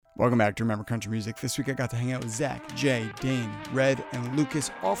Welcome back to Remember Country Music. This week I got to hang out with Zach, Jay, Dane, Red, and Lucas,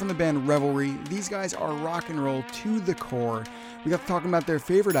 all from the band Revelry. These guys are rock and roll to the core. We got to talking about their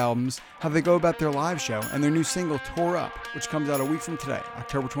favorite albums, how they go about their live show, and their new single, Tore Up, which comes out a week from today,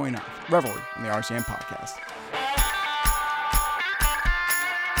 October 29th. Revelry on the RCM Podcast.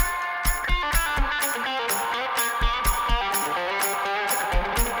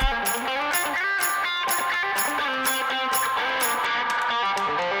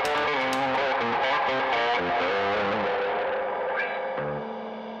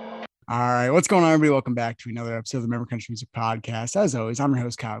 All right, what's going on, everybody? Welcome back to another episode of the Remember Country Music Podcast. As always, I'm your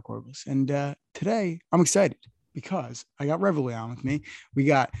host, Kyle Corbus, and today I'm excited because I got Revelry on with me. We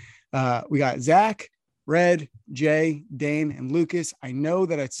got Zach, Red, Jay, Dane, and Lucas. I know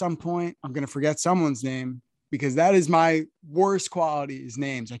that at some point I'm going to forget someone's name because that is my worst quality is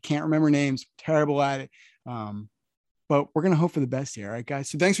names. I can't remember names. Terrible at it. But we're going to hope for the best here. All right, guys.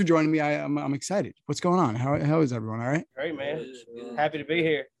 So thanks for joining me. I'm excited. What's going on? How is everyone? All right. Great, man. Happy to be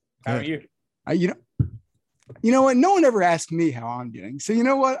here. How are you? You know what? No one ever asked me how I'm doing. So you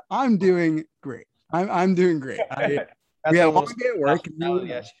know what? I'm doing great. I'm doing great. We had a long day at work.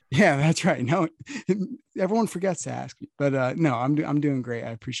 Yeah, that's right. No, everyone forgets to ask me, but no, I'm doing great. I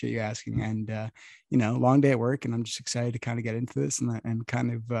appreciate you asking. And long day at work, and I'm just excited to kind of get into this and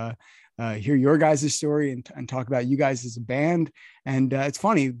kind of hear your guys' story and talk about you guys as a band. And it's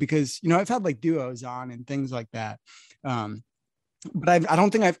funny because I've had like duos on and things like that. But I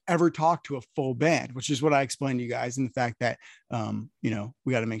don't think I've ever talked to a full band, which is what I explained to you guys, and the fact that,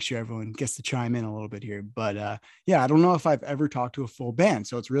 we got to make sure everyone gets to chime in a little bit here. But I don't know if I've ever talked to a full band.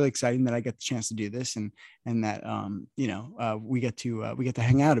 So it's really exciting that I get the chance to do this and that, we get to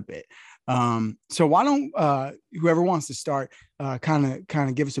hang out a bit. So why don't whoever wants to start kind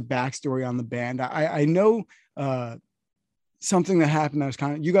of give us a backstory on the band. I know something that happened that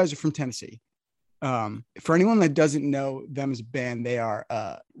was you guys are from Tennessee. For anyone that doesn't know them as a band, they are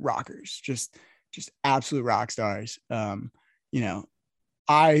rockers, just absolute rock stars. The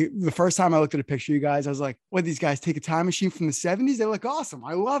first time I looked at a picture of you guys, I was like, what, these guys take a time machine from the 70s? They look awesome.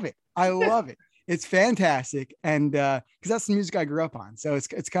 I love it. It's fantastic. And because that's the music I grew up on. So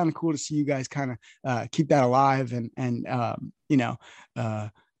it's kind of cool to see you guys kind of keep that alive and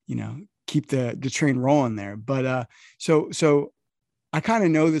keep the train rolling there. But so I kind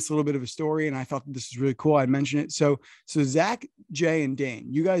of know this little bit of a story, and I thought this is really cool. I'd mention it. So Zach, Jay, and Dane,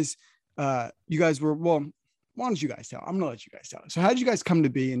 you guys were, well, why don't you guys tell? I'm going to let you guys tell. So how did you guys come to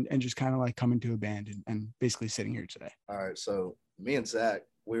be and just kind of like come into a band and basically sitting here today? All right. So me and Zach,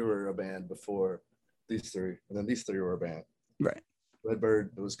 we were a band before these three, and then these three were a band. Right.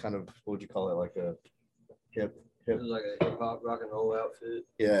 Redbird, it was kind of, what would you call it? Like a hip. It was like a hip hop rock and roll outfit.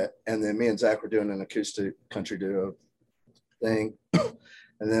 Yeah. And then me and Zach were doing an acoustic country duo thing.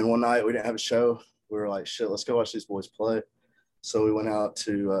 And then one night we didn't have a show. We were like, shit, let's go watch these boys play. So we went out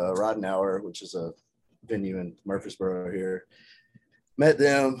to Ridenhour, which is a venue in Murfreesboro here. Met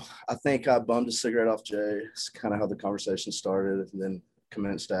them. I think I bummed a cigarette off Jay. It's kind of how the conversation started. And then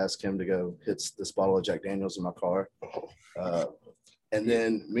commenced to ask him to go hit this bottle of Jack Daniels in my car. And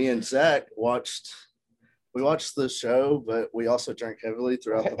then me and Zach watched the show, but we also drank heavily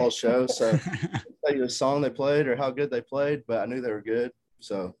throughout the whole show. So tell you the song they played or how good they played, but I knew they were good.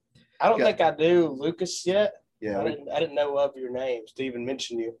 So I don't think I knew Lucas yet. Yeah, I didn't know of your names to even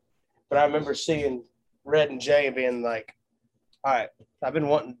mention you, but I remember seeing Red and Jay and being like, all right, I've been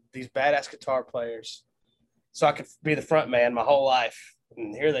wanting these badass guitar players so I could be the front man my whole life,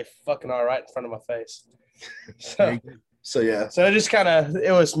 and here they fucking are right in front of my face. So yeah, so it just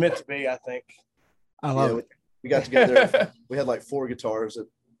it was meant to be, I think. I love it. We got together. We had like 4 guitars at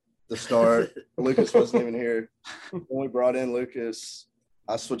the start. Lucas wasn't even here. When we brought in Lucas,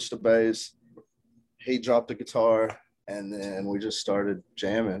 I switched to bass. He dropped the guitar, and then we just started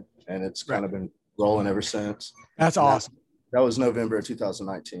jamming, and it's kind of been rolling ever since. That's awesome. That was November of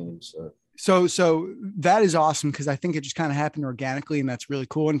 2019. So that is awesome because I think it just kind of happened organically, and that's really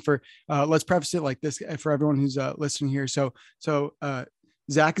cool. And for let's preface it like this for everyone who's listening here. So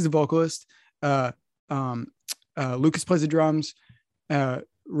Zach is a vocalist. Lucas plays the drums.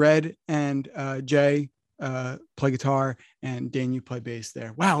 Red and Jay play guitar, and Dan, you play bass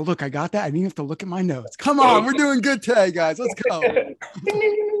there. Wow, look, I got that. I didn't even have to look at my notes. Come on, we're doing good today, guys. Let's go.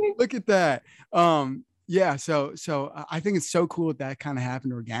 Look at that. So I think it's so cool that kind of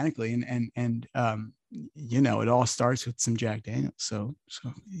happened organically, and it all starts with some Jack Daniels. So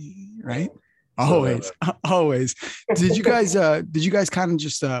right. Always. Did you guys kind of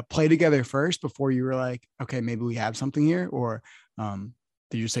just play together first before you were like, okay, maybe we have something here, or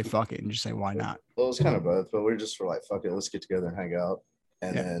did you say fuck it and just say why not? Well, it was kind of both, but we just were like, fuck it, let's get together and hang out.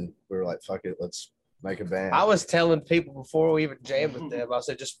 And then we were like, fuck it, let's make a band. I was telling people before we even jammed with them, I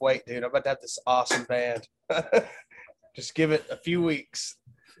said, just wait, dude. I'm about to have this awesome band. Just give it a few weeks.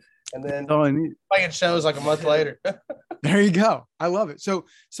 And then playing shows like a month later. There you go. I love it. So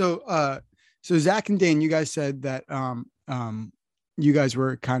Zach and Dane, you guys said that you guys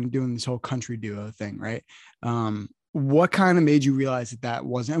were kind of doing this whole country duo thing, right? What kind of made you realize that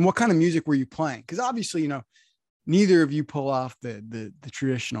wasn't, and what kind of music were you playing? Because obviously, neither of you pull off the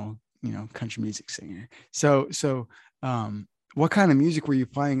traditional, country music singer. So what kind of music were you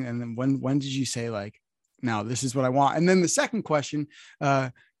playing? And then when did you say, like, no, this is what I want? And then the second question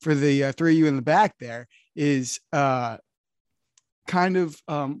for the three of you in the back there is kind of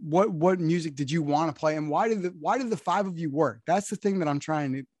what music did you want to play, and why did the five of you work? That's the thing that I'm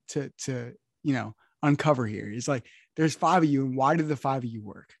trying to uncover here. Is like, there's five of you, and why did the five of you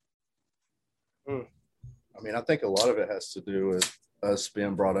work? I mean, I think a lot of it has to do with us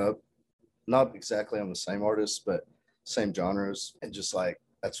being brought up, not exactly on the same artists, but same genres. And just like,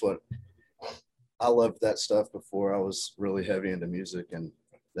 that's what I loved, that stuff before I was really heavy into music. And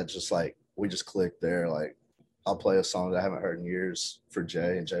that's just like, we just clicked there. Like, I'll play a song that I haven't heard in years for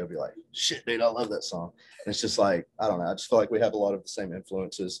Jay, and Jay will be like, shit, dude, I love that song. And it's just like, I don't know. I just feel like we have a lot of the same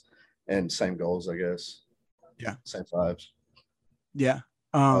influences and same goals, I guess. Yeah. Same vibes. Yeah.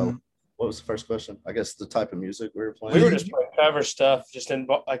 What was the first question? I guess the type of music we were playing. We were just playing cover stuff, just in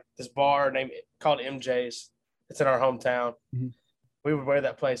like this bar called MJ's. It's in our hometown. Mm-hmm. We would wear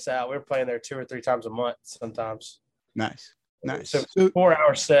that place out. We were playing there 2 or 3 times a month sometimes. Nice. So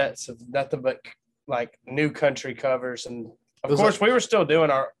 4-hour sets of nothing but like new country covers, and of course we were still doing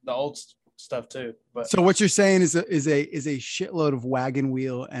the old stuff too. But so what you're saying is a shitload of wagon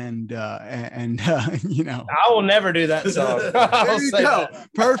wheel and I will never do that song. There you go.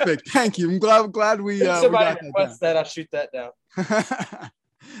 Perfect. Thank you. I'm glad we somebody requests that I shoot that down.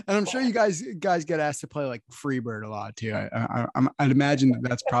 And I'm sure you guys get asked to play like Freebird a lot too. I'd imagine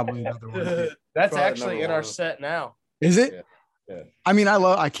that's probably another one. That's actually in our set now. Is it? Yeah. Yeah. I mean,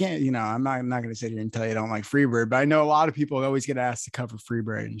 I can't, I'm not going to sit here and tell you I don't like Freebird, but I know a lot of people always get asked to cover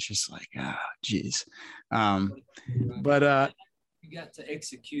Freebird, and it's just like, geez. But you got to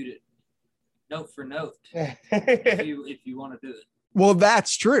execute it note for note if you want to do it. Well,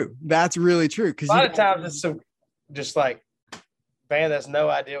 that's true. That's really true. Because a lot of times it's just like band has no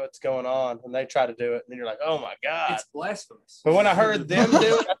idea what's going on, and they try to do it, and then you're like, oh my God, it's blasphemous. But when I heard them do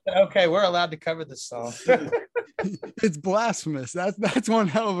it, I said, okay, we're allowed to cover this song. It's blasphemous. That's one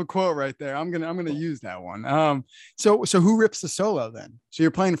hell of a quote right there. I'm gonna use that one. So who rips the solo then? So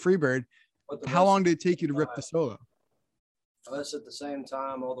you're playing Freebird. How long did it take you to rip the solo? Us at the same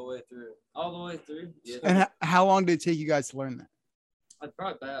time, all the way through. All the way through. Yeah. And how long did it take you guys to learn that? I'd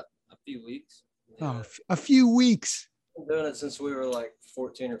probably about a few weeks. Oh, a few weeks. I've been doing it since we were like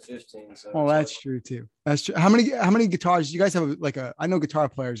 14 or 15. So well, that's true too. That's true. How many guitars? You guys have I know guitar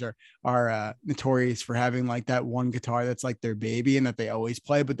players are notorious for having like that one guitar that's like their baby and that they always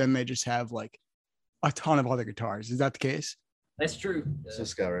play, but then they just have like a ton of other guitars. Is that the case? That's true. It's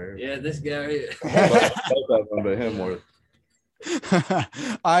this guy right here. Yeah, this guy right here. But him more.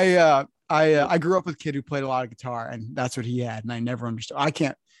 I grew up with a kid who played a lot of guitar, and that's what he had, and I never understood. I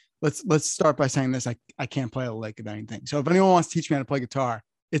can't. Let's start by saying this. I can't play a lick of anything. So if anyone wants to teach me how to play guitar,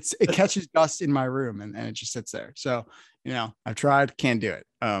 it catches dust in my room and it just sits there. So, I've tried, can't do it.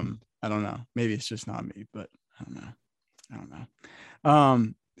 I don't know. Maybe it's just not me, but I don't know.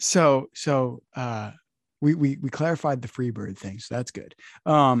 So we clarified the Freebird thing. So that's good.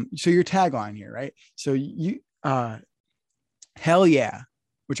 So your tagline here, right? So you, hell yeah,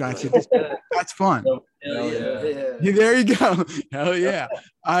 which I think that's fun. Hell yeah. There you go. Hell yeah.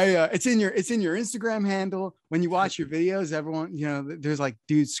 It's in your Instagram handle. When you watch your videos, everyone, there's like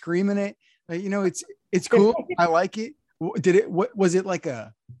dudes screaming it. It's cool. I like it. What was it like do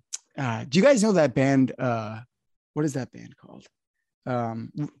you guys know that band? What is that band called?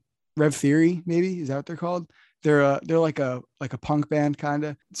 Rev Theory, maybe? Is that what they're called? They're like a punk band kind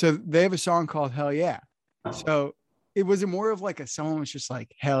of. So they have a song called Hell Yeah. So was it more of like someone was just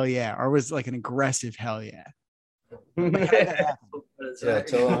like hell yeah, or was it like an aggressive hell yeah? Yeah,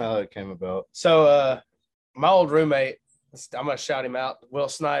 tell them how it came about. So my old roommate, I'm gonna shout him out, Will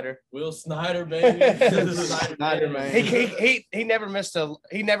Snyder, baby. Snyder, man. He never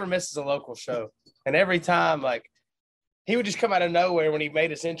misses a local show, and every time he would just come out of nowhere when he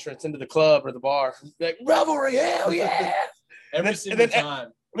made his entrance into the club or the bar, like revelry, hell yeah, every single time.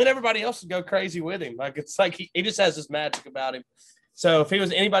 Then everybody else would go crazy with him. Like it's like he just has this magic about him. So if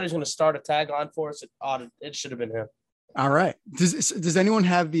anybody's going to start a tagline for us, it should have been him. All right. Does anyone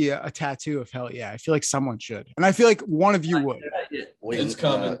have the a tattoo of Hell Yeah? I feel like someone should, and I feel like one of you would. It's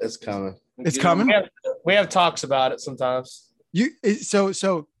coming. It's coming. It's coming. We have talks about it sometimes.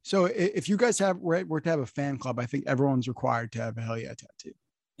 So if you guys were to have a fan club, I think everyone's required to have a Hell Yeah tattoo.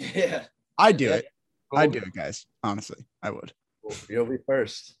 Yeah, I'd do it. I'd do it, guys. Honestly, I would. You'll be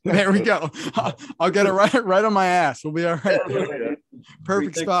first. There we go. I'll get it right on my ass. We'll be all right.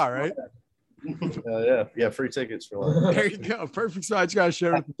 Perfect spot, right? Yeah. Free tickets for life. There you go. Perfect spot. You gotta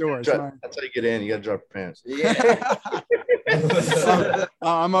show it at the door. That's how you get in. You gotta drop your pants. yeah.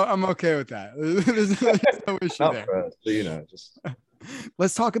 I'm okay with that. There's no issue Not there. for us, but, you know, just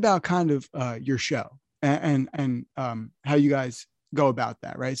Let's talk about kind of your show and how you guys go about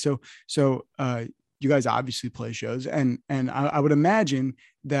that, right? So you guys obviously play shows, and I would imagine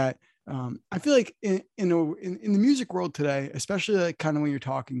that I feel like in the music world today, especially like kind of when you're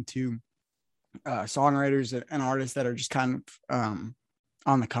talking to songwriters and artists that are just kind of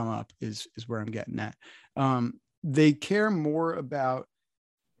on the come up is where I'm getting at. They care more about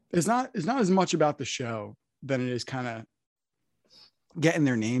it's not as much about the show than it is kind of getting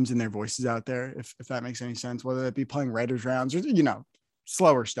their names and their voices out there, if that makes any sense, whether it be playing writers rounds or, you know,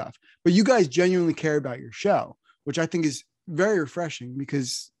 slower stuff. But you guys genuinely care about your show, which I think is very refreshing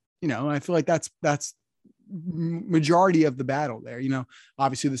because, you know, I feel like that's majority of the battle there. You know,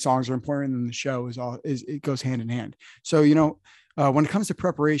 obviously the songs are important and the show is it goes hand in hand. So, you know, when it comes to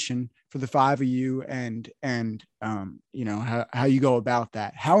preparation for the five of you and you know, how you go about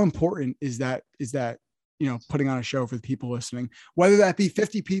that, how important is that, you know, putting on a show for the people listening, whether that be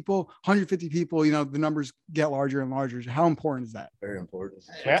 50 people, 150 people, you know, the numbers get larger and larger. How important is that? very important.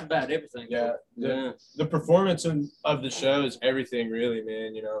 It's about everything. Yeah. The performance of the show is everything, really,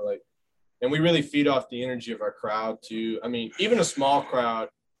 man. You know, like, and we really feed off the energy of our crowd too. I mean, even a small crowd,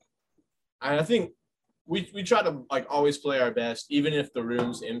 I think we try to like always play our best, even if the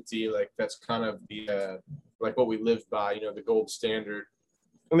room's empty. Like that's kind of the like what we live by, you know, the gold standard.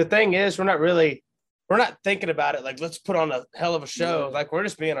 And the thing is, we're not thinking about it like let's put on a hell of a show. Like we're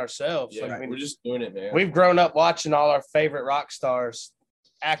just being ourselves. Yeah, like, I mean, we're just doing it, man. we've grown up watching all our favorite rock stars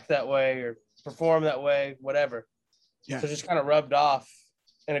act that way or perform that way, whatever. Yeah. So just kind of rubbed off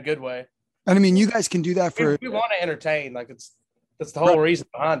in a good way. And I mean, you guys can do that for, We want to entertain. Like that's the whole reason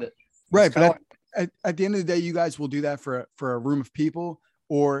behind it. right. But at the end of the day, you guys will do that for a room of people,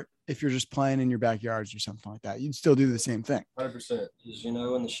 or if you're just playing in your backyards or something like that, you'd still do the same thing. 100%. Because, you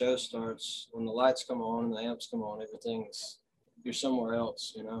know, when the show starts, when the lights come on and the amps come on, you're somewhere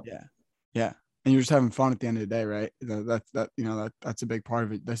else, you know? Yeah. And you're just having fun at the end of the day, right? That's a big part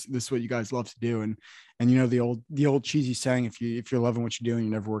of it. This is what you guys love to do. And you know, the old cheesy saying, if you're loving what you're doing,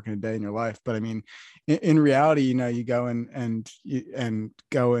 you're never working a day in your life. But I mean, in reality, you know, you go and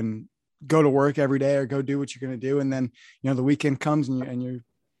go to work every day or go do what you're going to do. And then, you know, the weekend comes and you're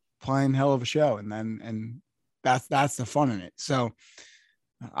playing hell of a show. And that's the fun in it. So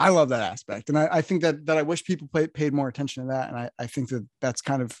I love that aspect. And I think that I wish people paid more attention to that. And I think that's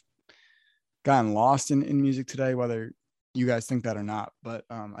kind of gotten lost in music today, whether you guys think that or not. But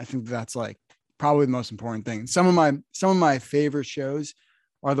I think that's like probably the most important thing. Some of my favorite shows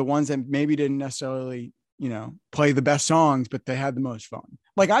are the ones that maybe didn't necessarily, you know, play the best songs, but they had the most fun.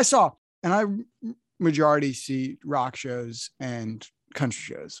 Like I majority see rock shows and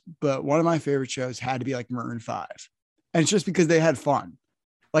country shows, but one of my favorite shows had to be like Maroon 5. And it's just because they had fun.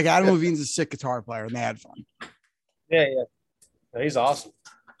 Like Adam Levine's a sick guitar player and they had fun. Yeah. He's awesome.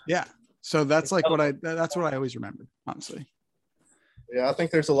 Yeah. So that's like that's what I always remember, honestly. Yeah, I think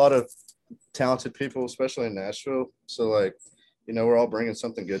there's a lot of talented people, especially in Nashville. So like, you know, we're all bringing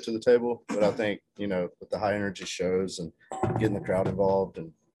something good to the table, but I think, you know, with the high energy shows and getting the crowd involved,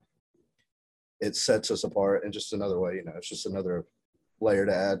 and it sets us apart in just another way. You know, it's just another layer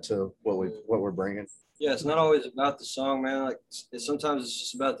to add to what we're bringing. Yeah, it's not always about the song, man. Like sometimes it's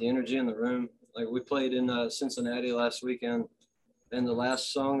just about the energy in the room. Like we played in Cincinnati last weekend, and the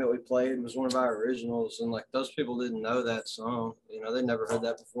last song that we played was one of our originals, and like those people didn't know that song. You know, they never heard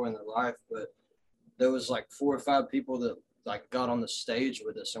that before in their life, but there was like 4 or 5 people that like got on the stage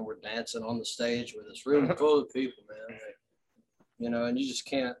with us and were dancing on the stage with us, room full of people, man. Like, you know, and you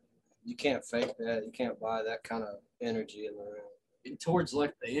can't fake that. You can't buy that kind of energy in the room. And towards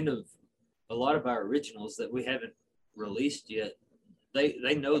like the end of a lot of our originals that we haven't released yet,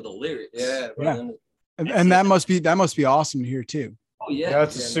 they know the lyrics. Yeah. And that must be awesome to hear too. Oh yeah.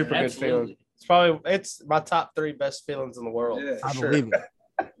 That's a super good feeling. It's my top 3 best feelings in the world. Yeah, I sure. believe it.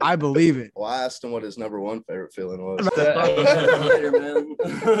 I believe it. Well, I asked him what his number one favorite feeling was. Later, man.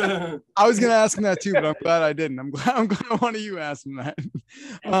 I was gonna ask him that too, but I'm glad I didn't. I'm glad one of you asked him that.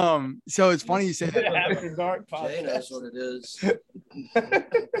 So it's funny you say that. After Dark Jay knows podcast. what it is.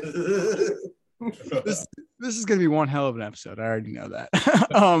 This is gonna be one hell of an episode. I already know that.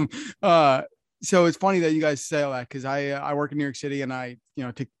 So it's funny that you guys say all that because I work in New York City and I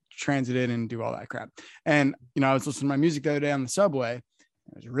take transit in and do all that crap. And I was listening to my music the other day on the subway.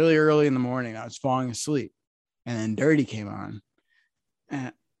 It was really early in the morning. I was falling asleep, and then Dirty came on,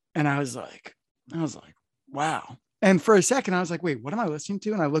 and I was like, wow. And for a second, I was like, wait, what am I listening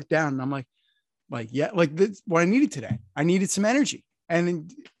to? And I looked down, and I'm like, yeah, like this, what I needed today. I needed some energy, and then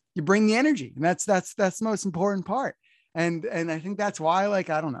you bring the energy, and that's the most important part. And I think that's why, like,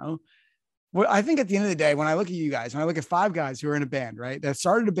 I don't know. Well, I think at the end of the day, when I look at you guys, when I look at 5 guys who are in a band, right, that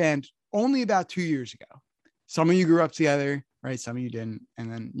started a band only about 2 years ago. Some of you grew up together, right? Some of you didn't.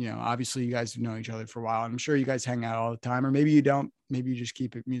 And then, obviously you guys know each other for a while. I'm sure you guys hang out all the time, or maybe you don't. Maybe you just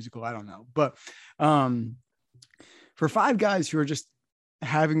keep it musical. I don't know. But for 5 guys who are just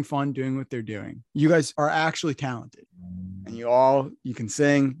having fun doing what they're doing, you guys are actually talented. And you can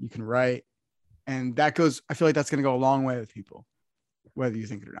sing, you can write. And I feel like that's going to go a long way with people, whether you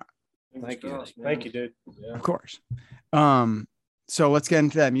think it or not. Thank you. Thank you, dude. Yeah. Of course. So let's get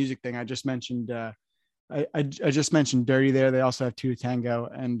into that music thing. I just mentioned I just mentioned Dirty there. They also have Two to Tango,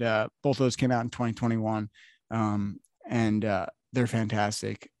 and both of those came out in 2021. And they're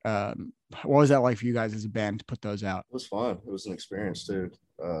fantastic. What was that like for you guys as a band to put those out? It was fun. It was an experience too.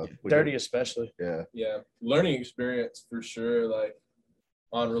 Dirty, especially. Yeah. Learning experience for sure, like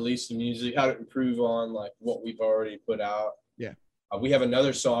on releasing music, how to improve on like what we've already put out. Yeah. We have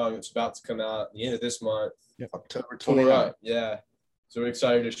another song that's about to come out at the end of this month. October So we're 29th. yeah. So we're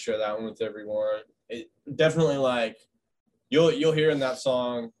excited to share that one with everyone. It definitely, like, you'll hear in that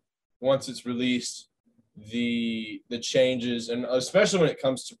song once it's released the changes, and especially when it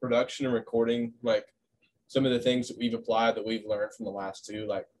comes to production and recording, like some of the things that we've applied that we've learned from the last 2,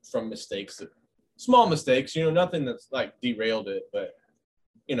 like from mistakes, small mistakes, nothing that's like derailed it, but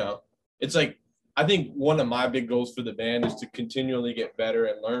it's like, I think one of my big goals for the band is to continually get better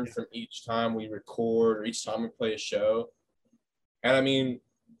and learn from each time we record or each time we play a show. And I mean,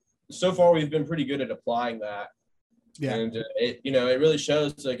 so far we've been pretty good at applying that. Yeah. And it really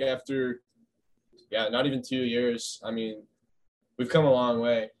shows, like, after, not even 2 years. I mean, we've come a long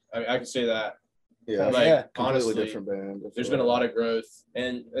way. I can say that. Yeah. Like, Completely honestly, different band. there's been a lot of growth,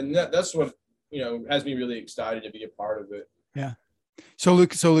 and that's what, has me really excited to be a part of it. Yeah. So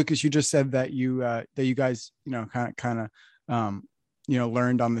Lucas, you just said that you guys, kind of,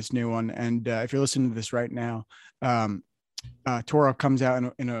 learned on this new one. And if you're listening to this right now, Toro comes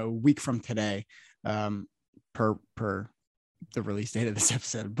out in a week from today, per the release date of this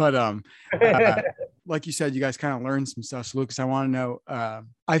episode. But like you said, you guys kind of learned some stuff. So Lucas, I want to know,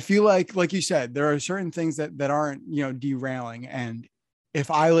 I feel like you said, there are certain things that aren't, derailing. And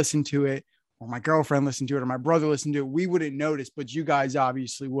if I listen to it, or my girlfriend listened to it, or my brother listened to it, we wouldn't notice, but you guys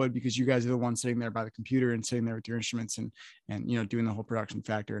obviously would, because you guys are the ones sitting there by the computer and sitting there with your instruments and doing the whole production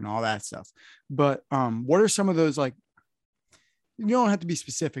factor and all that stuff. But what are some of those, like, you don't have to be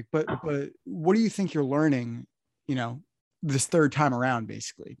specific, but what do you think you're learning, this third time around,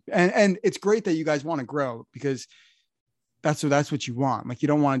 basically? And it's great that you guys want to grow, because that's what you want. Like, you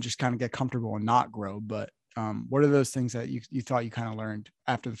don't want to just kind of get comfortable and not grow, but what are those things that you thought you kind of learned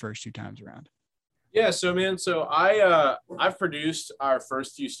after the first 2 times around? Yeah, so I've produced our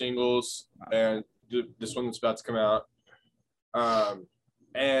first few singles, and this one that's about to come out.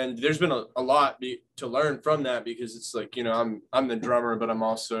 And there's been a lot to learn from that, because it's like, I'm the drummer, but I'm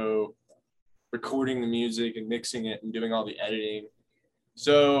also recording the music and mixing it and doing all the editing.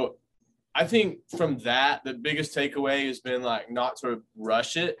 So I think from that, the biggest takeaway has been, like, not to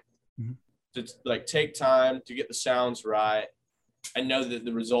rush it, to like take time to get the sounds right. I know that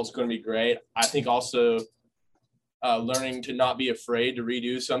the result's going to be great. I think also learning to not be afraid to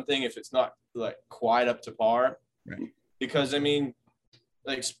redo something if it's not, like, quite up to par. Right. Because I mean,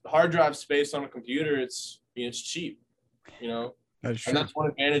 like, hard drive space on a computer, it's cheap, That is true. and that's one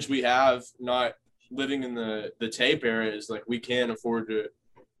advantage we have not living in the tape era, is like we can afford to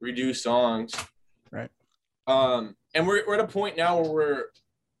redo songs. Right. And we're at a point now where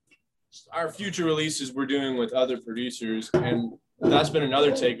our future releases we're doing with other producers, and that's been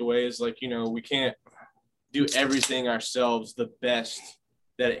another takeaway, is like, we can't do everything ourselves the best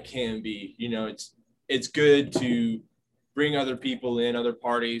that it can be. It's good to bring other people in, other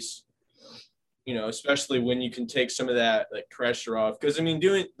parties, especially when you can take some of that, like, pressure off. Because I mean,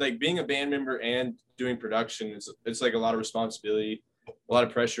 being a band member and doing production it's like a lot of responsibility. a lot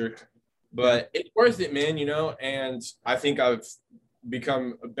of pressure, but it's worth it, man, you know, and I think I've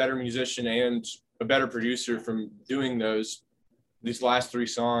become a better musician and a better producer from doing these last 3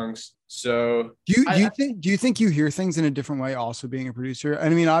 songs. So do you think you hear things in a different way also being a producer? I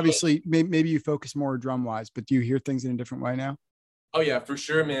mean, obviously maybe you focus more drum wise, but do you hear things in a different way now? Oh yeah, for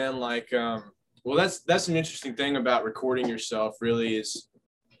sure, man. Like, well, that's an interesting thing about recording yourself really is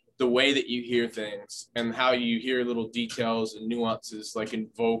the way that you hear things and how you hear little details and nuances, like in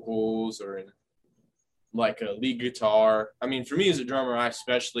vocals or in like a lead guitar. I mean, for me as a drummer, I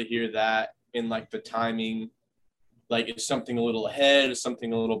especially hear that in like the timing. Like, is something a little ahead, is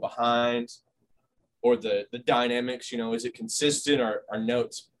something a little behind, or the dynamics, you know, is it consistent, or are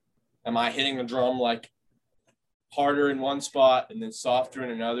notes, am I hitting the drum like harder in one spot and then softer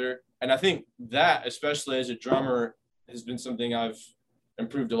in another? And I think that, especially as a drummer, has been something I've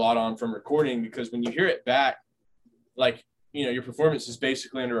improved a lot on from recording, because when you hear it back, like, you know, your performance is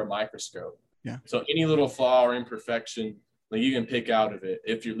basically under a microscope. Yeah. So any little flaw or imperfection, like, you can pick out of it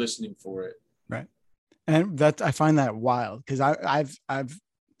if you're listening for it. Right. And that, I find that wild, because I've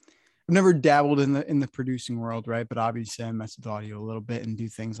never dabbled in the producing world, right? But obviously I mess with audio a little bit and do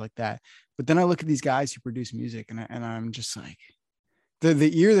things like that. But then I look at these guys who produce music, and I'm just like,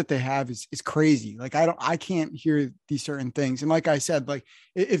 the ear that they have is crazy. Like, I can't hear these certain things. And like I said, like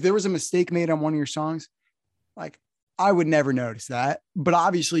if there was a mistake made on one of your songs, like I would never notice that, but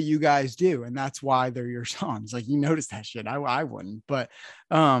obviously you guys do. And that's why they're your songs. Like, you notice that shit. I wouldn't, but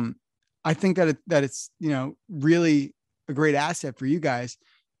I think that it's, you know, really a great asset for you guys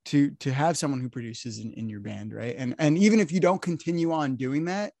to have someone who produces in your band. Right. And even if you don't continue on doing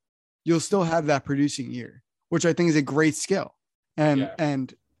that, you'll still have that producing ear, which I think is a great skill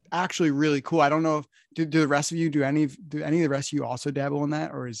and actually really cool. I don't know if do the rest of you, do any of the rest of you also dabble in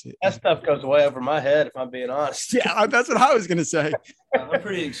that, or is it? That stuff goes way over my head, if I'm being honest. Yeah, that's what I was going to say. I'm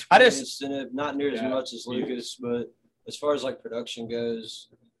pretty experienced in it, not near as much as Lucas, but as far as like production goes,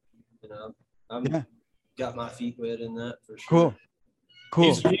 you know, I'm got my feet wet in that for sure. Cool.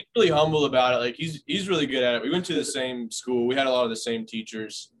 He's really humble about it. Like, he's really good at it. We went to the same school. We had a lot of the same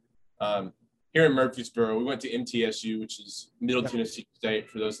teachers. Here in Murfreesboro, we went to MTSU, which is Middle Tennessee State,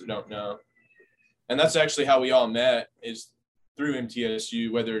 for those that don't know. And that's actually how we all met, is through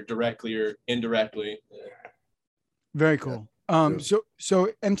MTSU, whether directly or indirectly. Very cool. So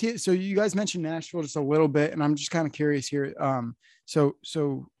you guys mentioned Nashville just a little bit, and I'm just kind of curious here. So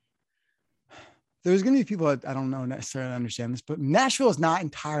there's going to be people that I don't know necessarily understand this, but Nashville is not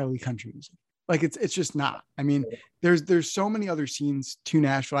entirely country music. Like, it's just not. I mean, there's so many other scenes to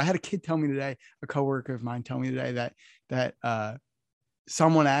Nashville. I had a kid tell me today, a coworker of mine tell me today that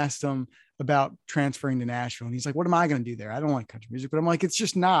someone asked him about transferring to Nashville, and he's like, what am I going to do there? I don't like country music. But I'm like, it's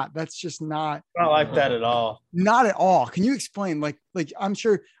just not. That's just not. I don't like that at all. Not at all. Can you explain? Like I'm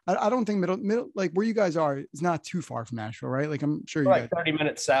sure I don't think middle like where you guys are is not too far from Nashville, right? Like, I'm sure We're like 30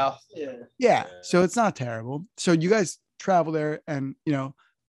 minutes south. Yeah. So it's not terrible. So you guys travel there, and, you know,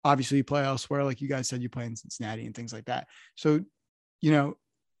 obviously you play elsewhere. Like you guys said, you play in Cincinnati and things like that. So, you know,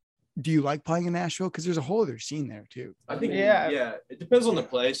 do you like playing in Nashville? Because there's a whole other scene there too. I think, it depends on the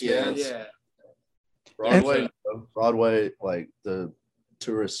place. Yeah. Broadway, like the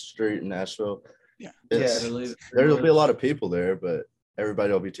tourist street in Nashville. Yeah. There'll be a lot of people there, but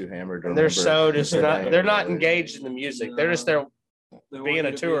everybody will be too hammered. And they're so just they're not engaged in the music. They're just there being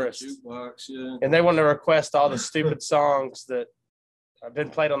a tourist. And they want to request all the stupid songs that have been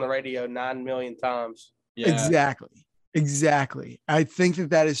played on the radio 9 million times. Yeah. Exactly. I think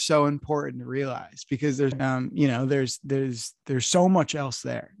that is so important to realize, because there's, you know, there's so much else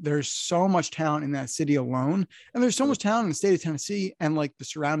there. There's so much talent in that city alone. And there's so much talent in the state of Tennessee and like the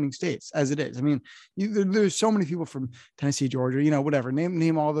surrounding states as it is. I mean, there's so many people from Tennessee, Georgia, you know, whatever,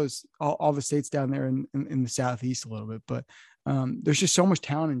 name all those, all the states down there in the Southeast a little bit, but there's just so much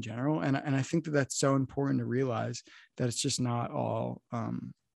talent in general. And I think that's so important to realize, that it's just not all,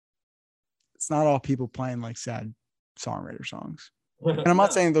 it's not all people playing like sad songwriter songs. And I'm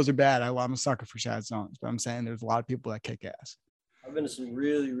not saying those are bad. I'm a sucker for sad songs, but I'm saying there's a lot of people that kick ass. I've been to some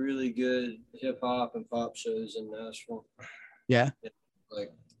really, really good hip hop and pop shows in Nashville. Yeah.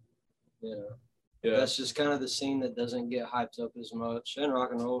 Like, you know, that's just kind of the scene that doesn't get hyped up as much. And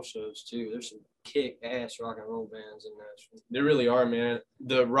rock and roll shows too. There's some kick ass rock and roll bands in Nashville. There really are, man.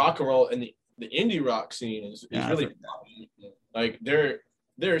 The rock and roll and the indie rock scene is really like there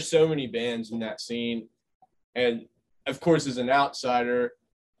are so many bands in that scene. And of course, as an outsider,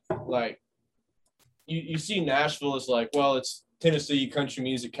 like you see Nashville as like, well, it's Tennessee country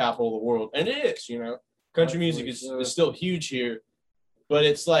music capital of the world. And it is, you know, country music is still huge here. but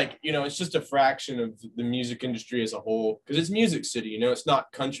it's like, you know, it's just a fraction of the music industry as a whole, because it's Music City, you know, it's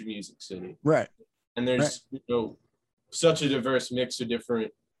not country music city. Right. And there's, you know, such a diverse mix of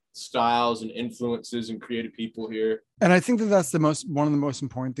different styles and influences and creative people here. And I think that that's one of the most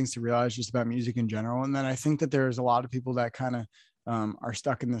important things to realize just about music in general. And then I think that there's a lot of people that kind of are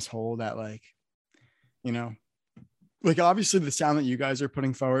stuck in this hole that, like, you know, like obviously the sound that you guys are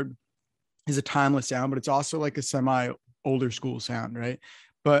putting forward is a timeless sound, but it's also like a semi older school sound, right?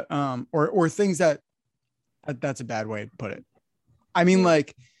 But or things that's a bad way to put it. I mean,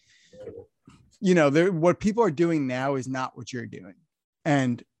 like, you know, what people are doing now is not what you're doing,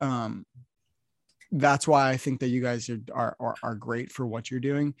 and that's why I think that you guys are great for what you're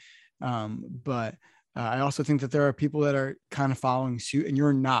doing. But I also think that there are people that are kind of following suit, and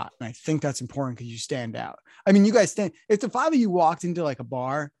you're not. And I think that's important because you stand out. I mean, you guys stand. If the five of you walked into like a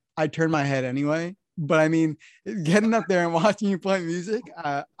bar, I'd turn my head anyway. But I mean, getting up there and watching you play music,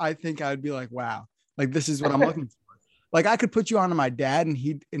 I think I'd be like, wow, like this is what I'm looking for. Like I could put you onto my dad, and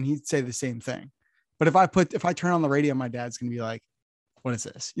he'd say the same thing. But if I turn on the radio, my dad's gonna be like, what is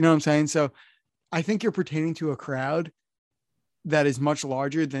this? You know what I'm saying? So I think you're pertaining to a crowd that is much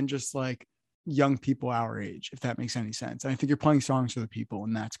larger than just like young people our age, if that makes any sense. And I think you're playing songs for the people,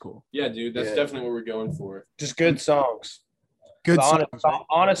 and that's cool. Yeah, dude, that's definitely what we're going for. Just good songs. Good songs,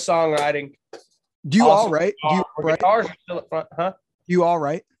 honest songwriting. Do you all write? Do you write? Guitars are still up front, huh? Do you all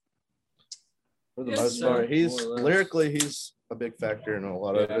write? For the most part, he's lyrically, he's a big factor in a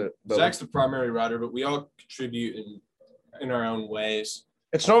lot of it. But Zach's the primary writer, but we all contribute in our own ways.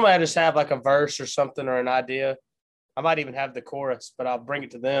 It's normally I just have like a verse or something or an idea. I might even have the chorus, but I'll bring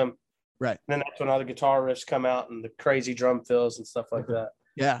it to them. Right. And then that's when all the guitar riffs come out and the crazy drum fills and stuff like that.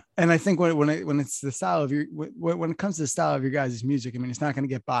 Yeah. And I think when it's the style of when it comes to the style of your guys' music, I mean, it's not going to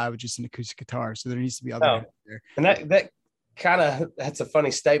get by with just an acoustic guitar. So there needs to be other there. And that's a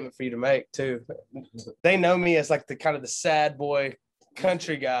funny statement for you to make too. They know me as like the kind of the sad boy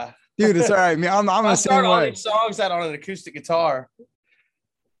country guy. Dude, it's all right. I mean, I'm the same way. All these songs out on an acoustic guitar.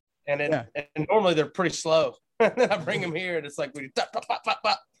 And normally they're pretty slow. And then I bring them here and it's like we pop, pop, pop, pop,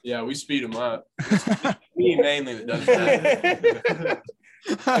 pop. Yeah, we speed them up. Me mainly that does that.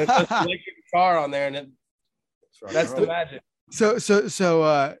 Like your guitar on there, and that's the magic.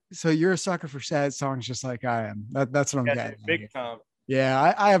 So you're a sucker for sad songs, just like I am. That's what I'm getting. Big time.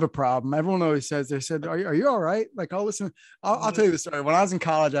 Yeah, I have a problem. Everyone always says, they said, are you all right? Like I'll listen. I'll tell you the story. When I was in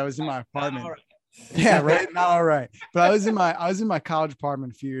college, I was in my apartment. Yeah, right. Not all right. But I was in my college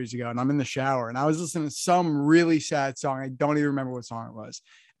apartment a few years ago, and I'm in the shower, and I was listening to some really sad song. I don't even remember what song it was.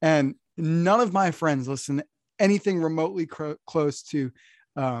 And none of my friends listen to anything remotely close to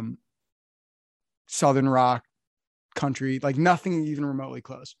Southern rock, country, like nothing even remotely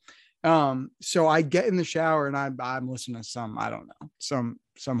close. So I get in the shower and I'm listening to some, I don't know,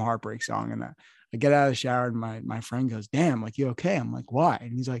 some heartbreak song, and I get out of the shower and my friend goes, "Damn, like you okay?" I'm like, "Why?"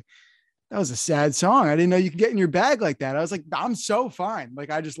 And he's like, "That was a sad song. I didn't know you could get in your bag like that." I was like, "I'm so fine.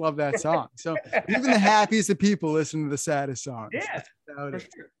 Like, I just love that song." So even the happiest of people listen to the saddest songs. Yeah, for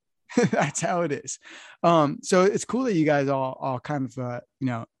sure. That's how it is. So it's cool that you guys all kind of,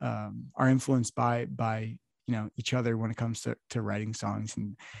 are influenced by, each other when it comes to writing songs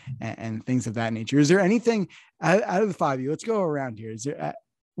and things of that nature. Is there anything out of the five of you, let's go around here. Is there,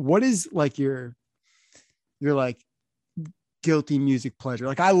 what is like your like guilty music pleasure?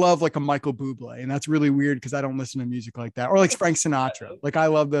 Like I love like a Michael Bublé, and that's really weird because I don't listen to music like that, or like Frank Sinatra. Like I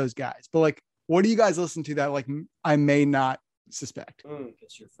love those guys, but like, what do you guys listen to that like I may not suspect?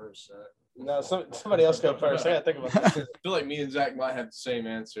 It's your first set. No, somebody else go first. I gotta think about that. I feel like me and Zach might have the same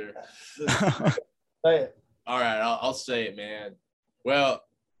answer. Say it. All right, I'll say it, man. Well,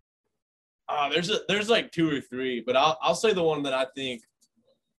 there's like two or three, but I'll say the one that I think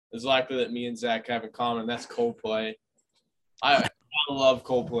is likely that me and Zach have in common. That's Coldplay. I love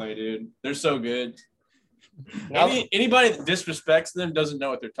Coldplay, dude. They're so good. Anybody that disrespects them doesn't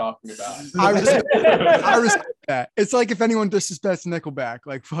know what they're talking about. I respect that. It's like if anyone disrespects Nickelback,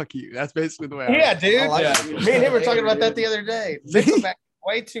 like fuck you. That's basically the way. Dude. Like Me and him were talking about that the other day. Nickelback,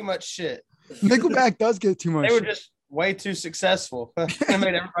 way too much shit. Nickelback does get too much. They were just way too successful. They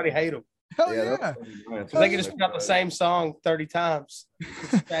made everybody hate them. Hell yeah. They can just put out the same song 30 times.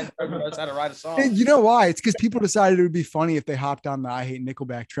 Everyone knows how to write a song. And you know why? It's because people decided it would be funny if they hopped on the I Hate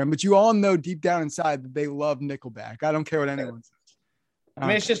Nickelback trend, but you all know deep down inside that they love Nickelback. I don't care what anyone says. I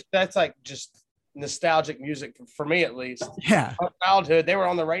mean, that's like just nostalgic music for me, at least. Yeah. My childhood, they were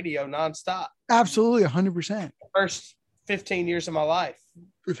on the radio nonstop. Absolutely, 100%. First 15 years of my life.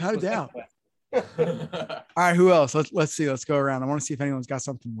 Without a doubt. All right, who else? Let's see. Let's go around. I want to see if anyone's got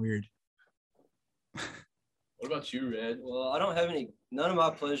something weird. What about you, Red? Well, I don't have any. None of my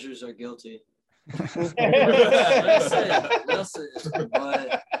pleasures are guilty. But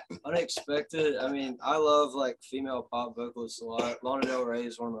unexpected. I mean, I love like female pop vocalists a lot. Lana Del Rey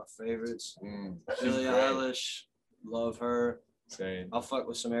is one of my favorites. Billie Eilish, love her. Same. I'll fuck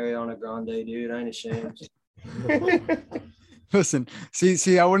with some Ariana Grande, dude. I ain't ashamed. Listen,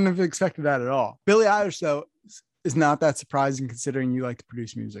 see, I wouldn't have expected that at all. Billie Eilish, though, is not that surprising considering you like to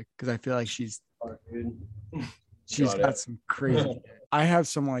produce music, because I feel like she's got some crazy. I have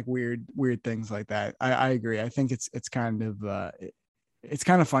some like weird things like that. I agree. I think it's kind of it's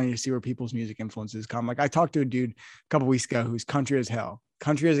kind of funny to see where people's music influences come. Like I talked to a dude a couple weeks ago who's country as hell,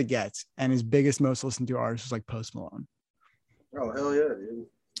 country as it gets, and his biggest, most listened to artist was like Post Malone. Oh hell yeah, dude.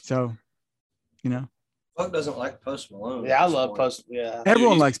 So, you know, Fuck doesn't like Post Malone. Yeah, I love Post. Yeah,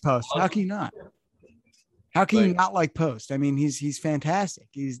 everyone likes Post. How can you not? How can you not like Post? I mean, he's fantastic.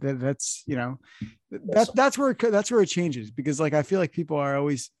 That's you know, that's where it changes, because like I feel like people are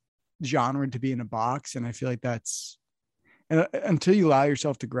always genred to be in a box, and I feel like that's, and until you allow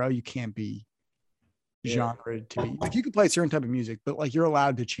yourself to grow, you can't be genred to be like, you can play a certain type of music, but like you're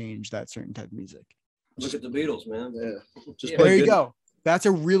allowed to change that certain type of music. Look at the Beatles, man. Just There you go. That's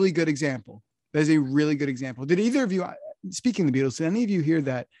a really good example. That's a really good example. Did either of you, speaking of the Beatles, did any of you hear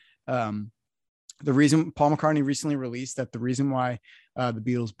that the reason Paul McCartney recently released that the reason why the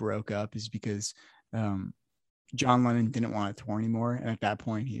Beatles broke up is because John Lennon didn't want to tour anymore. And at that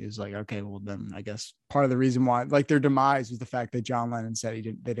point he was like, okay, well then I guess part of the reason why like their demise was the fact that John Lennon said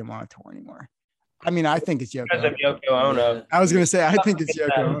they didn't want to tour anymore. I mean, I think it's Yoko Ono. Yoko Ono. I was going to say, I think it's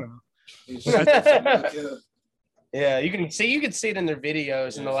Yoko Ono. Yeah, you can see it in their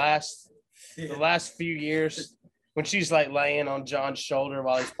videos in the last few years when she's like laying on John's shoulder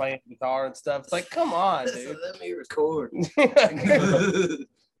while he's playing guitar and stuff. It's like, come on, dude. Let me record.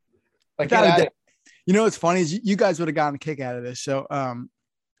 Like, you know what's funny is you guys would have gotten a kick out of this. So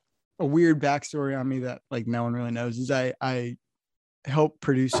a weird backstory on me that like no one really knows is I helped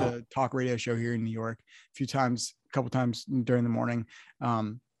produce a talk radio show here in New York a couple times during the morning.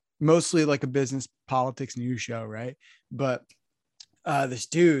 Mostly like a business politics news show, right? But this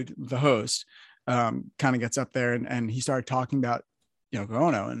dude, the host, kind of gets up there and he started talking about Yoko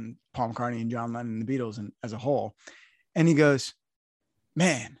Ono and Paul McCartney and John Lennon and the Beatles and as a whole. And he goes,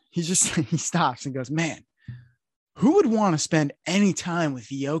 man, he stops and goes, man, who would want to spend any time with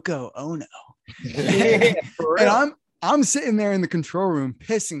Yoko Ono? And I'm sitting there in the control room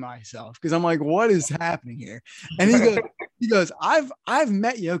pissing myself because I'm like, what is happening here? And he goes, I've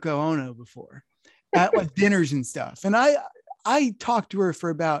met Yoko Ono before at like dinners and stuff. And I talked to her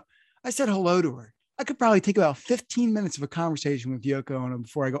I said hello to her. I could probably take about 15 minutes of a conversation with Yoko Ono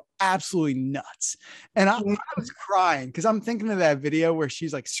before I go absolutely nuts. And I was crying because I'm thinking of that video where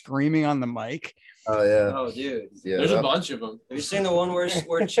she's like screaming on the mic. Oh yeah. Oh dude. Yeah. There's a bunch of them. Have you seen the one where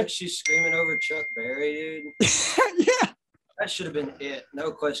she's screaming over Chuck Berry, dude? Yeah. That should have been it.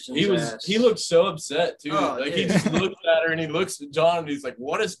 No questions asked. He looked so upset too. Oh, like dude. he just looks at her and he looks at John and he's like,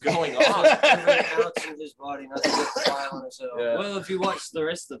 what is going on? Every ounce of his body, nothing but file himself. Yeah. Well, if you watch the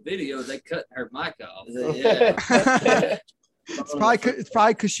rest of the video, they cut her mic off. Yeah. It's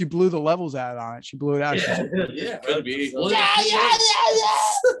probably because she blew the levels out on it. She blew it out. Yeah, could be.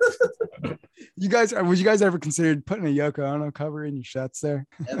 You guys, would you guys ever considered putting a Yoko Ono cover in your sets there?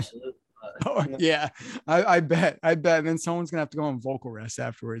 Absolutely. Oh, yeah, I bet. And then someone's gonna have to go on vocal rest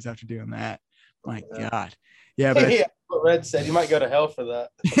afterwards after doing that. My God. Yeah, but yeah, what Red said, you might go to hell for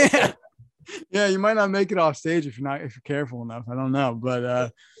that. yeah, you might not make it off stage if you're careful enough. I don't know,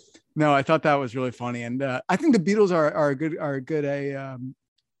 but no, I thought that was really funny, and I think the Beatles are a good a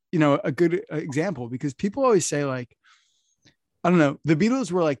good example, because people always say like, I don't know, the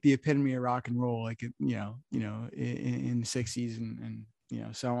Beatles were like the epitome of rock and roll, like in the 60s and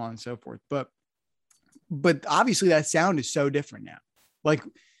so on and so forth. But obviously that sound is so different now. Like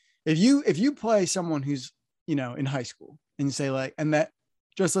if you play someone who's in high school and you say like, and that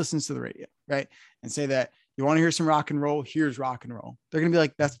just listens to the radio, right, and say that you want to hear some rock and roll, here's rock and roll, they're gonna be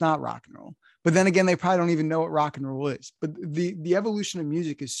like, that's not rock and roll. But then again, they probably don't even know what rock and roll is. But the evolution of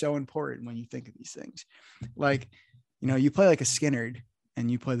music is so important when you think of these things. Like, you play like a Skynyrd and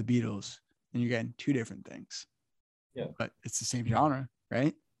you play the Beatles and you're getting two different things. Yeah. But it's the same genre,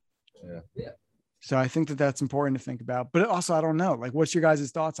 right? Yeah. So I think that that's important to think about. But also, I don't know, like, what's your guys'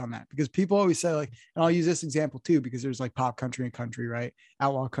 thoughts on that? Because people always say like, and I'll use this example too, because there's like pop country and country, right?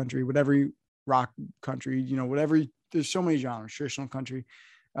 Outlaw country, whatever rock country, whatever. There's so many genres, traditional country.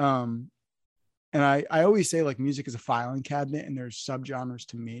 And I always say like music is a filing cabinet and there's subgenres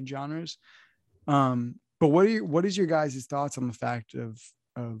to main genres. But what is your guys' thoughts on the fact of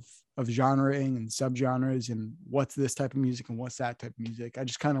of genreing and subgenres and what's this type of music and what's that type of music. I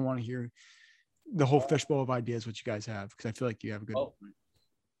just kind of want to hear the whole fishbowl of ideas what you guys have, because I feel like you have a good point.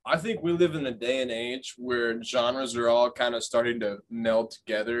 I think we live in a day and age where genres are all kind of starting to meld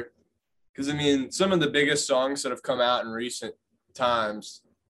together. Because, I mean, some of the biggest songs that have come out in recent times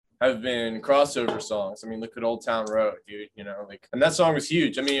have been crossover songs. I mean, look at Old Town Road, dude, you know, like, and that song was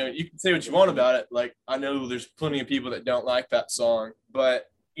huge. I mean, you can say what you want about it. Like, I know there's plenty of people that don't like that song, but,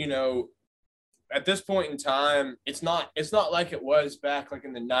 you know, at this point in time, it's not like it was back like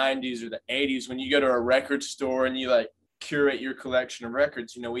in the 90s or the 80s when you go to a record store and you like curate your collection of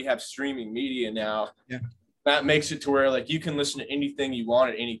records. You know, we have streaming media now. Yeah. That makes it to where like you can listen to anything you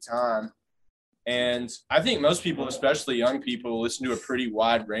want at any time. And I think most people, especially young people, listen to a pretty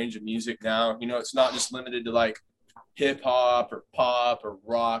wide range of music now. You know, it's not just limited to like hip hop or pop or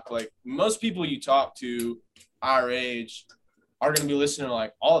rock. Like most people you talk to our age are going to be listening to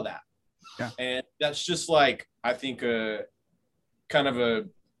like all of that. Yeah. And that's just like, I think a kind of a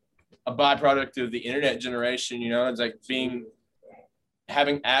byproduct of the internet generation, you know, it's like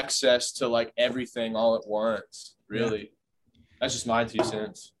having access to like everything all at once, really. Yeah. That's just my 2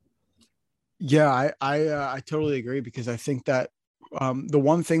 cents. Yeah, I totally agree, because I think that the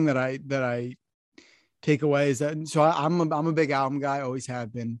one thing that I take away is that, so I'm a big album guy, always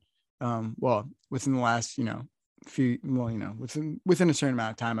have been. Well, within the last, within a certain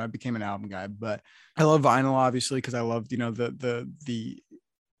amount of time, I became an album guy. But I love vinyl, obviously, because I love, the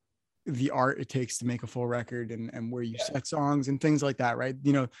art it takes to make a full record and where you set songs and things like that, right?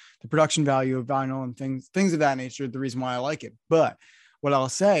 You know, the production value of vinyl and things of that nature, the reason why I like it. But what I'll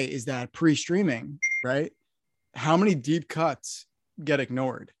say is that pre-streaming, right? How many deep cuts get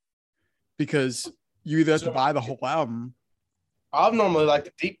ignored because you either have to buy the whole album. I normally like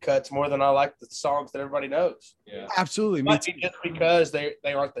the deep cuts more than I like the songs that everybody knows. Yeah, absolutely. Might be just because they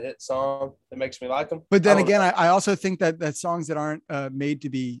aren't the hit song that makes me like them. But then again, I also think that songs that aren't made to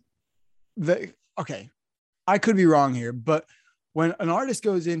be okay, I could be wrong here, but when an artist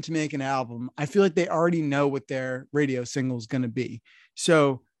goes in to make an album, I feel like they already know what their radio single is going to be.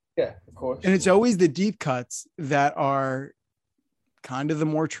 So yeah, of course. And it's always the deep cuts that are kind of the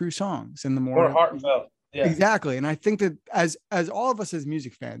more true songs and the more heartfelt. Yeah, exactly. And I think that as all of us as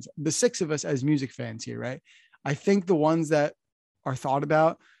music fans, the 6 of us as music fans here, right? I think the ones that are thought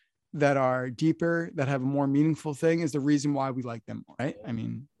about, that are deeper, that have a more meaningful thing is the reason why we like them, right? I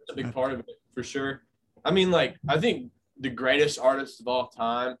mean, it's a big part of it for sure. I mean, like, I think the greatest artists of all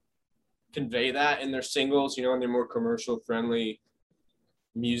time convey that in their singles, you know, in their more commercial friendly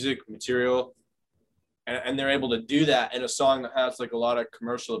music material. And they're able to do that in a song that has like a lot of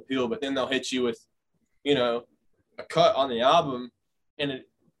commercial appeal, but then they'll hit you with, you know, a cut on the album and it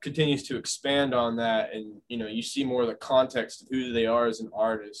continues to expand on that. And, you know, you see more of the context of who they are as an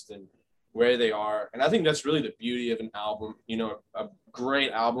artist and where they are. And I think that's really the beauty of an album, you know, a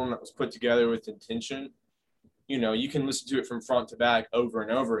great album that was put together with intention. You know, you can listen to it from front to back over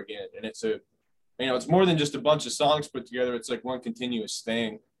and over again. And it's it's more than just a bunch of songs put together. It's like one continuous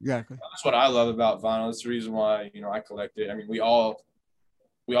thing. Exactly. That's what I love about vinyl. That's the reason why, you know, I collect it. I mean, we all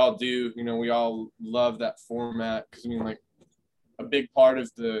do, you know, we all love that format. Cause I mean, like a big part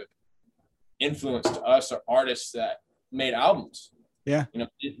of the influence to us are artists that made albums. Yeah. You know,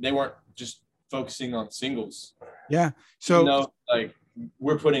 they weren't just focusing on singles. Yeah. So, you know, like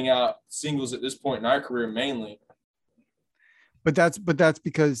we're putting out singles at this point in our career mainly. But that's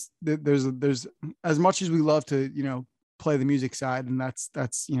because there's as much as we love to, you know, play the music side, and that's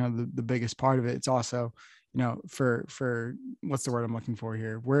you know the biggest part of it. It's also, you know, for what's the word I'm looking for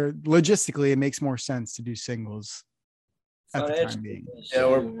here, where logistically it makes more sense to do singles at the time being. Yeah,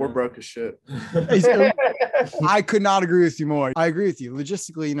 we're broke as shit. I could not agree with you more. I agree with you.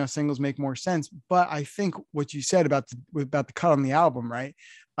 Logistically, you know, singles make more sense. But I think what you said about the cut on the album, right?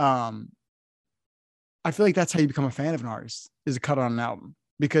 I feel like that's how you become a fan of an artist, is a cut on an album,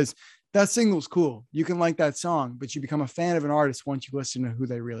 because that single's cool. You can like that song, but you become a fan of an artist once you listen to who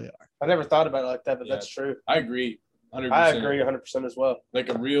they really are. I never thought about it like that, but that's true. I agree. 100%. I agree 100% as well. Like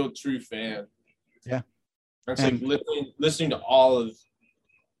a real true fan. Yeah. It's like listening to all of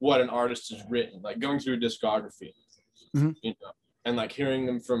what an artist has written, like going through a discography, you know, and like hearing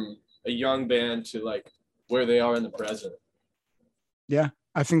them from a young band to like where they are in the present. Yeah.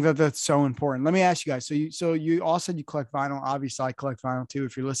 I think that's so important. Let me ask you guys. So you all said you collect vinyl. Obviously, I collect vinyl too.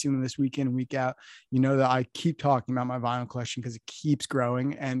 If you're listening to this week in and week out, you know that I keep talking about my vinyl collection because it keeps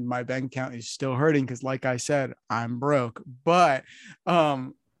growing and my bank account is still hurting because, like I said, I'm broke. But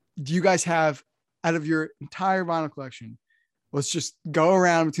do you guys have, out of your entire vinyl collection, let's just go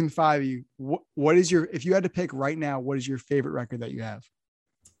around between the 5 of you. What is your, if you had to pick right now, what is your favorite record that you have?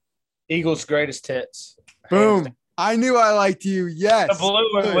 Eagles' Greatest Hits. Boom. I knew I liked you. Yes. The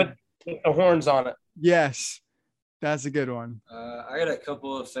blue one with the horns on it. Yes. That's a good one. I got a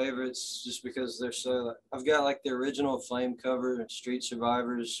couple of favorites just because they're so. I've got like the original Flame cover, Street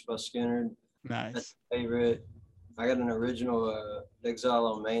Survivors by Skinner. Nice. That's my favorite. I got an original Exile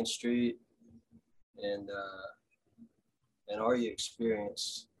on Main Street, and Are You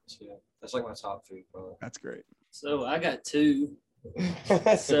Experienced too. That's like my top 3, probably. That's great. So I got 2.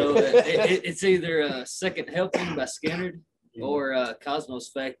 So it's either Second Helping by Skinner or Cosmos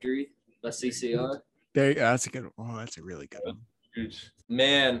Factory by CCR. That's a good one. Oh, that's a really good one.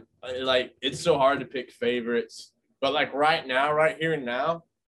 Man, like it's so hard to pick favorites, but like right here and now,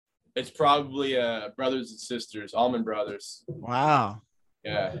 it's probably Brothers and Sisters, Allman Brothers. Wow.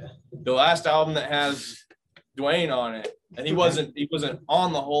 Yeah, the last album that has Dwayne on it, and he wasn't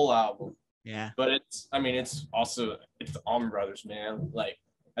on the whole album. Yeah, but it's the Allman Brothers, man. Like,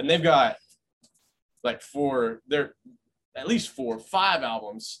 and they've got like at least 4 or 5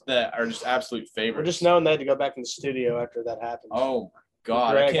 albums that are just absolute favorites. We're just knowing they had to go back in the studio after that happened. Oh my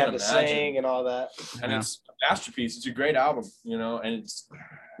God, Greg I can't had to imagine. sing and all that. And it's a masterpiece. It's a great album, and it's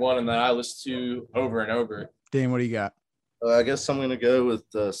one that I listen to over and over. Dan, what do you got? I guess I'm gonna go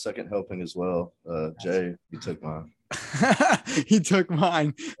with Second Helping as well. Jay, you took mine. He took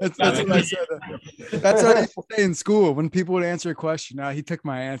mine. That's what I said. That's what I used to say in school when people would answer a question. He took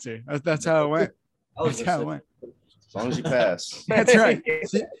my answer. That's how it went. That's how it went. As long as you pass. That's right.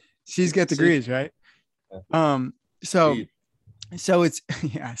 She's got degrees, right? So it's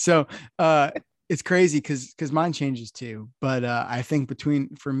it's crazy because mine changes too. But I think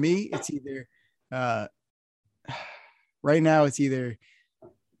for me, it's either right now it's either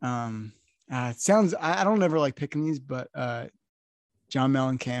it sounds I don't ever like picking these, but John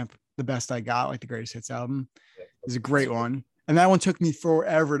Mellencamp, The Best I Got, like the Greatest Hits album, is a great one. And that one took me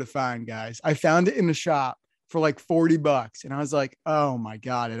forever to find, guys. I found it in the shop for like $40. And I was like, oh my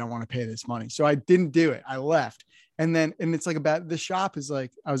God, I don't want to pay this money. So I didn't do it. I left. And it's like the shop is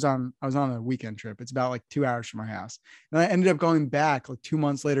like, I was on a weekend trip. It's about like 2 hours from my house. And I ended up going back like 2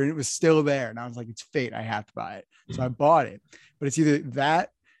 months later and it was still there. And I was like, it's fate. I have to buy it. So I bought it, but it's either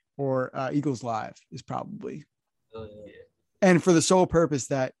that or Eagles Live is probably. Oh, yeah. And for the sole purpose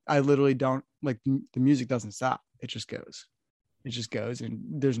that I literally don't like the music doesn't stop. It just goes. It just goes. And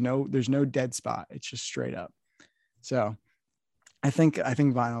there's no dead spot. It's just straight up. So I think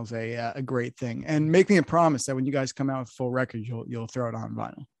vinyl's a great thing, and make me a promise that when you guys come out with full record, you'll throw it on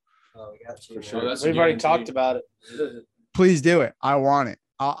vinyl. Oh, we got to. For sure. We've already talked about it. Please do it. I want it.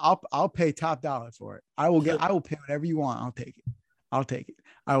 I'll pay top dollar for it. I will pay whatever you want. I'll take it.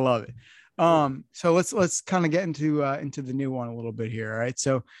 I love it. So let's kind of get into the new one a little bit here. All right.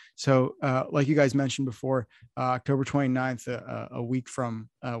 So like you guys mentioned before, October 29th, a week from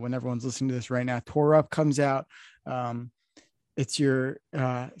when everyone's listening to this right now, Tore Up comes out. It's your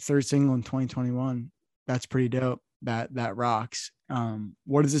third single in 2021. That's pretty dope. That rocks.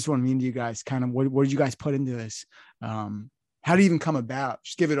 What does this one mean to you guys? Kind of what did you guys put into this? How do you even come about?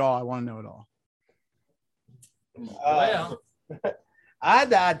 Just give it all. I want to know it all. I had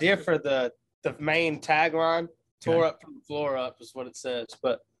the idea for the main tagline, "Tore up from the floor up" is what it says,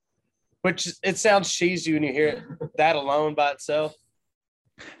 but which it sounds cheesy when you hear it that alone by itself.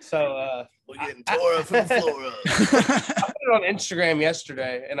 So we're getting tore up from the floor up. I put it on Instagram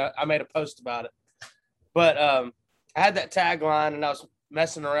yesterday, and I made a post about it. But I had that tagline, and I was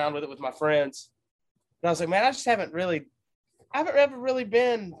messing around with it with my friends, and I was like, man, I haven't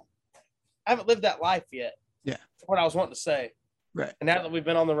lived that life yet. Yeah, for what I was wanting to say. Right. And now that we've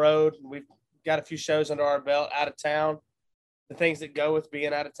been on the road, we've got a few shows under our belt, out of town, the things that go with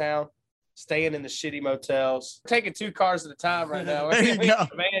being out of town, staying in the shitty motels, taking 2 cars at a time right now. There you go.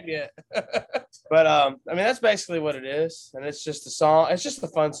 Man yet. But I mean, that's basically what it is. And it's just a song. It's just a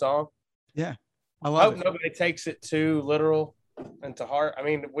fun song. Yeah. I I love hope it. nobody takes it too literal and to heart. I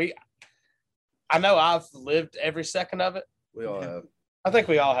mean, I know I've lived every second of it. We all have. I think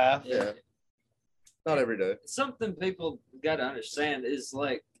we all have. Yeah. Not every day. Something people got to understand is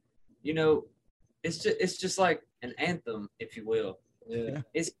like, it's just like an anthem, if you will. Yeah.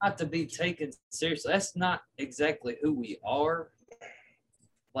 It's not to be taken seriously. That's not exactly who we are.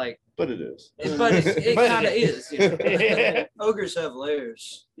 Like, But it is. but it kind of is. Yeah. Ogres have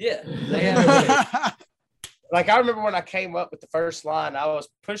layers. Yeah, they have layers. Like, I remember when I came up with the first line, I was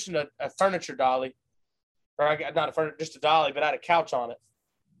pushing a furniture dolly, just a dolly, but I had a couch on it.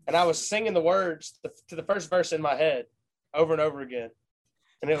 And I was singing the words to the first verse in my head over and over again.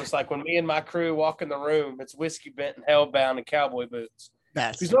 And it was like, when me and my crew walk in the room, it's whiskey bent and hellbound and cowboy boots.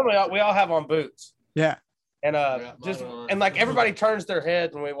 Because normally we all have on boots. Yeah. And and like everybody turns their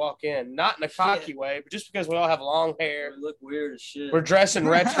heads when we walk in, not in a cocky way, but just because we all have long hair. We look weird as shit. We're dressing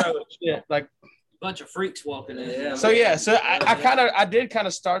retro and shit. Like bunch of freaks walking in. So I did kind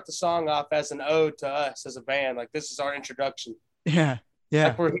of start the song off as an ode to us as a band. Like this is our introduction. Yeah.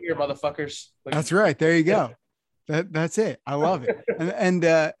 Like we're here, motherfuckers. Like, that's right. There you go. That's it. I love it.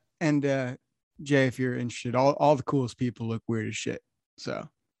 And Jay, if you're interested, all the coolest people look weird as shit. So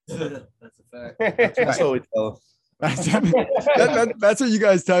that's a fact. That's what we tell them. That's what you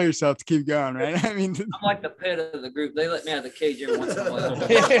guys tell yourself to keep going, right? I mean, I'm like the pet of the group. They let me out of the cage every once in a while.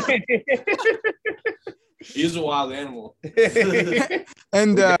 He's a wild animal.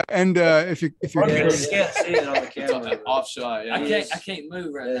 and if you're can't see it on the camera. Off shot. Yeah. I can't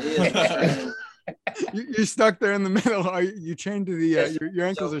move right now. You're stuck there in the middle. Are you chained to the your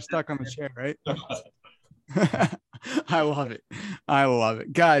ankles are stuck on the chair, right? I love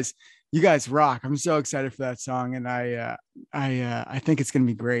it, guys. You guys rock. I'm so excited for that song, and I think it's gonna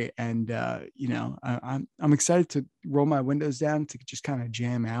be great. And I'm excited to roll my windows down to just kind of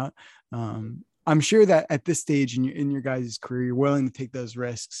jam out. I'm sure that at this stage in your guys' career, you're willing to take those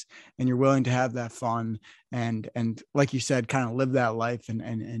risks and you're willing to have that fun and like you said, kind of live that life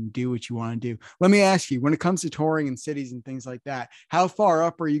and do what you want to do. Let me ask you, when it comes to touring in cities and things like that, how far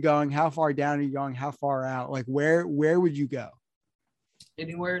up are you going? How far down are you going? How far out? Like where would you go?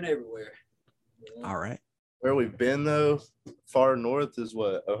 Anywhere and everywhere. Yeah. All right. Where we've been though, far north is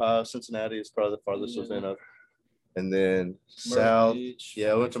what? Ohio, Cincinnati is probably the farthest we've been up. And then south, Beach, we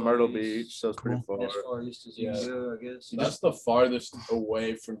went to Myrtle Beach, so it's pretty far. As far east as you go, I guess. That's the farthest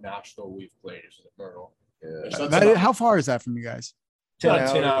away from Nashville we've played is at Myrtle. Yeah. How far is that from you guys?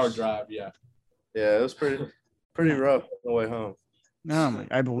 10-hour drive. Yeah. Yeah, it was pretty rough on the way home. No,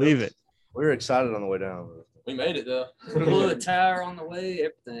 I believe it. We were excited on the way down. We made it though. Blew a tire on the way,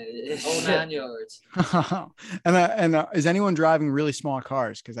 everything. Whole 9 yards. and is anyone driving really small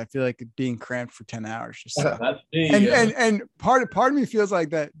cars? Because I feel like being cramped for 10 hours just and part of me feels like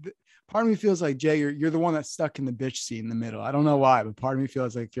that. Part of me feels like Jay, you're the one that's stuck in the bitch seat in the middle. I don't know why, but part of me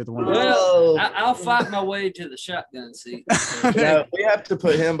feels like you're the one. Well, I'll fight my way to the shotgun seat. Yeah, we have to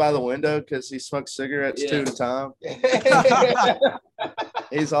put him by the window because he smokes cigarettes 2 at a time.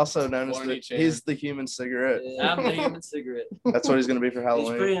 He's also known as he's the human cigarette. Yeah, I'm the human cigarette. That's what he's going to be for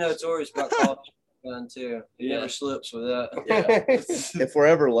Halloween. He's pretty notorious about coffee gun too. He never slips with that. Yeah. If we're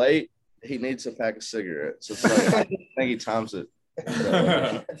ever late, he needs a pack of cigarettes. It's like, I think he times it.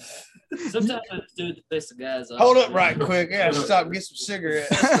 Sometimes I just do it to piss the guys off. Hold up right quick. Yeah, stop and get some cigarettes.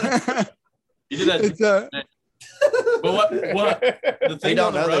 You did that. But what the thing don't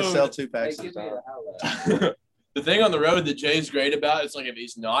on the know road, they sell 2 packs at a time. The thing on the road that Jay's great about is like if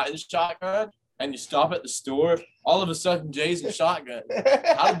he's not in shotgun and you stop at the store, all of a sudden Jay's in shotgun.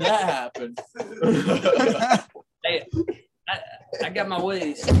 How did that happen? Hey, I got my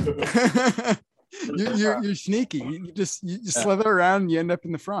ways. You're sneaky. You just slither around and you end up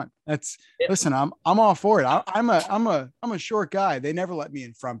in the front. Listen, I'm all for it. I'm a short guy. They never let me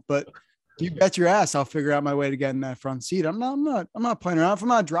in front, but you bet your ass I'll figure out my way to get in that front seat. I'm not playing around. If I'm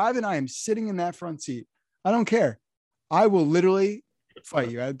not driving, I am sitting in that front seat. I don't care. I will literally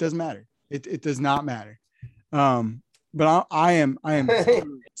fight you. It doesn't matter. It does not matter. But I am.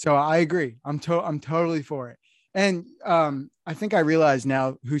 So I agree. I'm totally for it. And I think I realize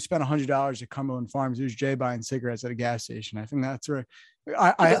now who spent $100 at Cumberland Farms. It was Jay buying cigarettes at a gas station. I think that's right.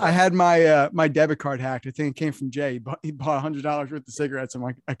 I had my debit card hacked. I think it came from Jay. He bought $100 worth of cigarettes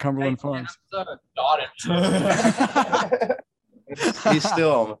at Cumberland Farms. He's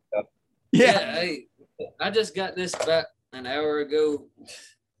still on. Yeah. Hey, I just got this about an hour ago.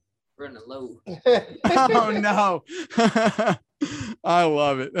 Running low. Oh no. I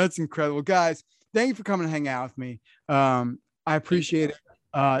love it. That's incredible, guys. Thank you for coming and hang out with me. I appreciate it.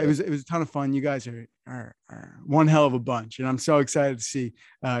 It was a ton of fun. You guys are one hell of a bunch, and I'm so excited to see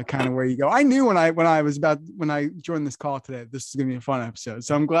kind of where you go. I knew when I joined this call today, this is gonna be a fun episode.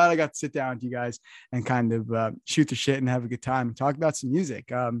 So I'm glad I got to sit down with you guys and kind of shoot the shit and have a good time and talk about some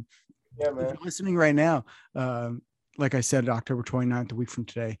music. Yeah, man. If you're listening right now, like I said, October 29th, a week from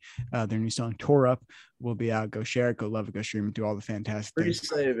today, their new song "Tore Up" will be out. Go share it, go love it, go stream it, do all the fantastic things.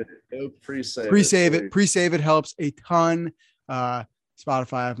 Pre-save it. Go pre-save it. Pre-save it helps a ton.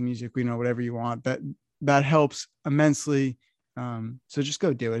 Spotify, Apple Music, whatever you want. That helps immensely. So just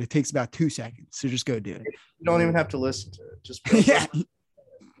go do it. It takes about 2 seconds. So just go do it. You don't even have to listen to it. Just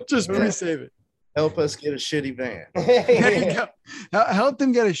just pre-save it. Help us get a shitty van. There you go. Help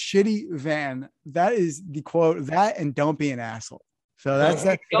them get a shitty van. That is the quote. That and don't be an asshole. So that's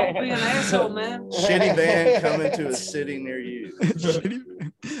that. Don't be an asshole, man. Shitty van coming to a city near you.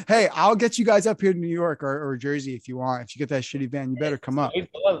 Hey, I'll get you guys up here to New York or Jersey if you want. If you get that shitty van, you better come up. We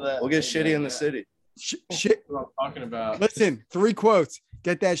love that. We'll get shitty in the city. Shit. What I'm talking about. Listen, 3 quotes.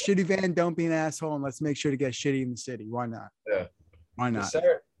 Get that shitty van, don't be an asshole, and let's make sure to get shitty in the city. Why not? Yeah. Why not? Yes,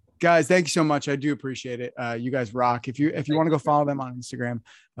 sir. Guys, thank you so much. I do appreciate it. You guys rock. If you want to go follow them on Instagram,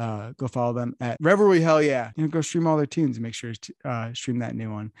 go follow them at Revelry. Hell yeah. Go stream all their tunes and make sure to stream that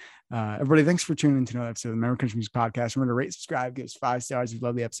new one. Everybody, thanks for tuning into another episode of the American Country Music Podcast. Remember to rate, subscribe, give us 5 stars if you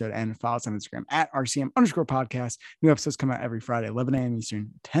love the episode, and follow us on Instagram at RCM_podcast. New episodes come out every Friday, 11 a.m.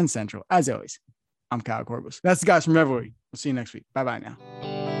 Eastern, 10 Central. As always, I'm Kyle Corbus. That's the guys from Revelry. We'll see you next week. Bye-bye now.